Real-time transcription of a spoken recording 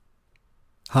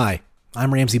Hi,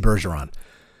 I'm Ramsey Bergeron.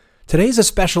 Today's a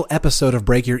special episode of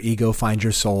Break Your Ego, Find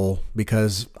Your Soul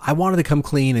because I wanted to come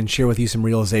clean and share with you some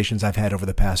realizations I've had over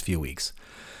the past few weeks.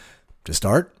 To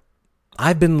start,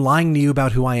 I've been lying to you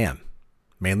about who I am,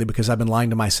 mainly because I've been lying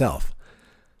to myself.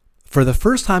 For the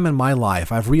first time in my life,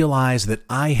 I've realized that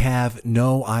I have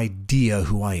no idea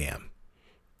who I am.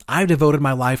 I've devoted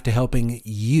my life to helping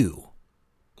you.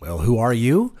 Well, who are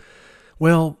you?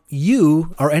 Well,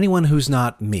 you are anyone who's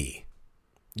not me.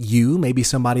 You may be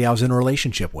somebody I was in a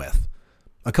relationship with,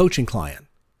 a coaching client,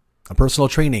 a personal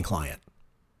training client.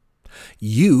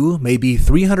 You may be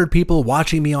 300 people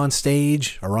watching me on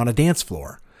stage or on a dance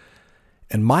floor.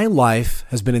 And my life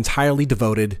has been entirely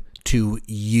devoted to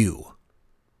you.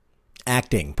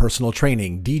 Acting, personal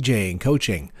training, DJing,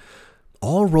 coaching,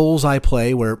 all roles I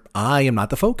play where I am not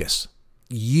the focus.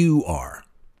 You are.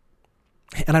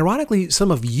 And ironically, some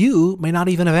of you may not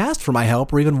even have asked for my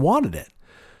help or even wanted it.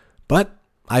 But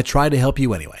I tried to help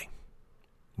you anyway.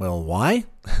 Well, why?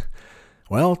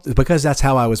 Well, because that's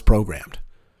how I was programmed.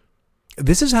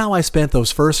 This is how I spent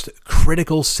those first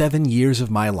critical 7 years of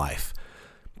my life,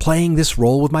 playing this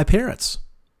role with my parents.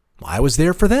 I was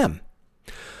there for them.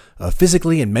 A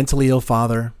physically and mentally ill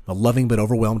father, a loving but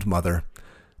overwhelmed mother.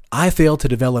 I failed to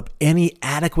develop any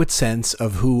adequate sense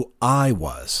of who I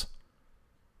was.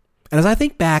 And as I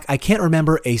think back, I can't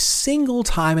remember a single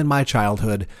time in my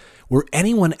childhood where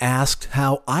anyone asked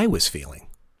how I was feeling.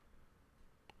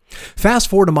 Fast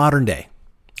forward to modern day,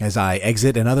 as I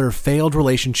exit another failed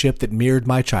relationship that mirrored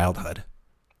my childhood.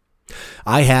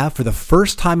 I have, for the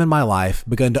first time in my life,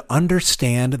 begun to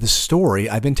understand the story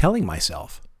I've been telling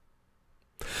myself.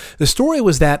 The story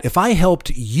was that if I helped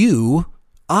you,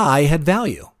 I had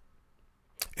value.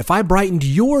 If I brightened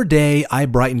your day, I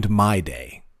brightened my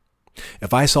day.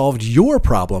 If I solved your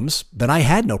problems, then I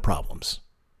had no problems.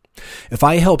 If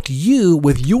I helped you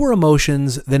with your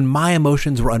emotions, then my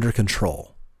emotions were under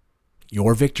control.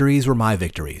 Your victories were my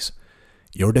victories.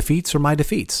 Your defeats were my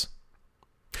defeats.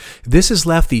 This has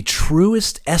left the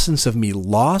truest essence of me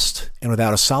lost and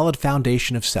without a solid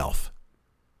foundation of self.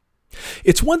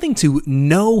 It's one thing to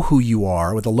know who you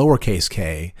are with a lowercase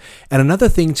k, and another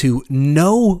thing to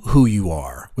know who you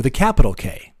are with a capital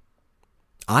K.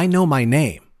 I know my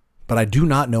name, but I do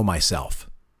not know myself.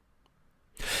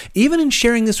 Even in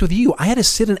sharing this with you, I had to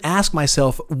sit and ask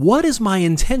myself, what is my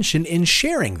intention in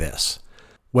sharing this?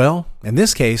 Well, in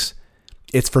this case,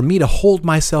 it's for me to hold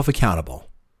myself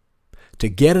accountable, to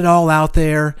get it all out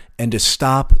there and to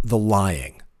stop the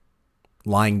lying.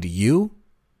 Lying to you,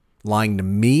 lying to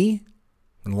me,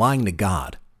 and lying to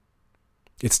God.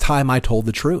 It's time I told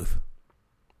the truth.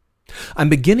 I'm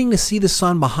beginning to see the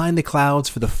sun behind the clouds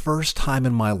for the first time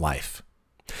in my life.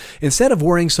 Instead of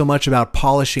worrying so much about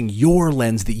polishing your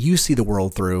lens that you see the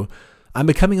world through, I'm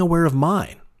becoming aware of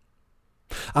mine.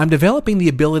 I'm developing the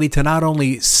ability to not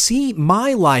only see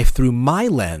my life through my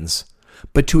lens,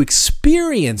 but to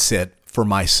experience it for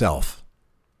myself.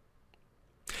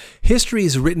 History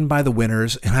is written by the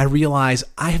winners, and I realize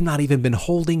I have not even been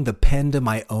holding the pen to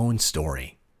my own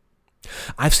story.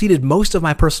 I've ceded most of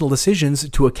my personal decisions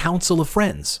to a council of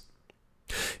friends.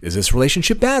 Is this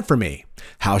relationship bad for me?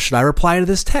 How should I reply to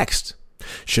this text?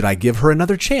 Should I give her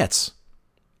another chance?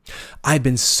 I've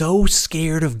been so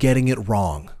scared of getting it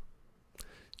wrong.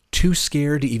 Too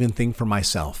scared to even think for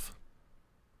myself.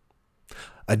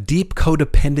 A deep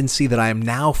codependency that I am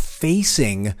now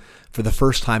facing for the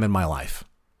first time in my life.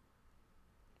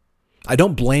 I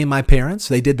don't blame my parents.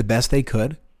 They did the best they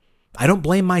could. I don't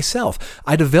blame myself.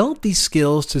 I developed these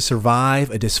skills to survive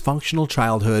a dysfunctional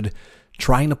childhood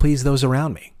trying to please those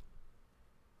around me.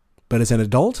 But as an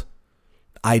adult,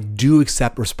 I do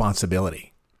accept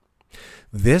responsibility.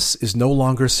 This is no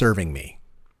longer serving me,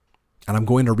 and I'm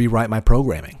going to rewrite my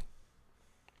programming.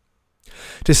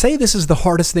 To say this is the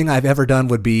hardest thing I've ever done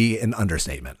would be an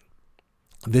understatement.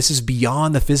 This is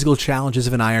beyond the physical challenges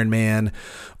of an Ironman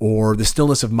or the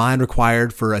stillness of mind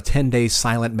required for a 10-day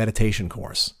silent meditation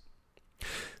course.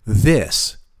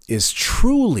 This is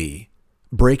truly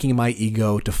breaking my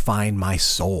ego to find my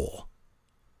soul.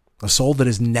 A soul that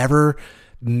has never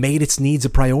made its needs a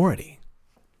priority.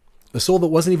 A soul that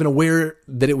wasn't even aware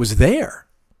that it was there.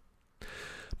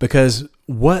 Because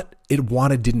what it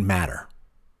wanted didn't matter.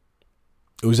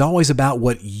 It was always about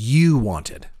what you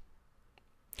wanted.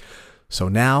 So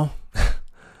now,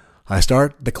 I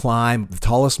start the climb of the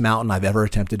tallest mountain I've ever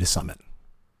attempted to summit.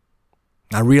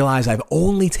 I realize I've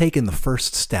only taken the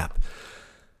first step.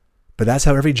 But that's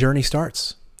how every journey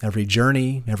starts. Every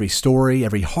journey, every story,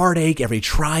 every heartache, every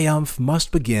triumph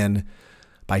must begin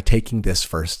by taking this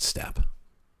first step.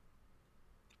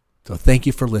 So thank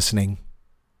you for listening,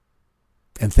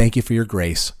 and thank you for your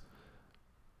grace.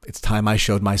 It's time I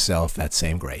showed myself that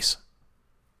same grace.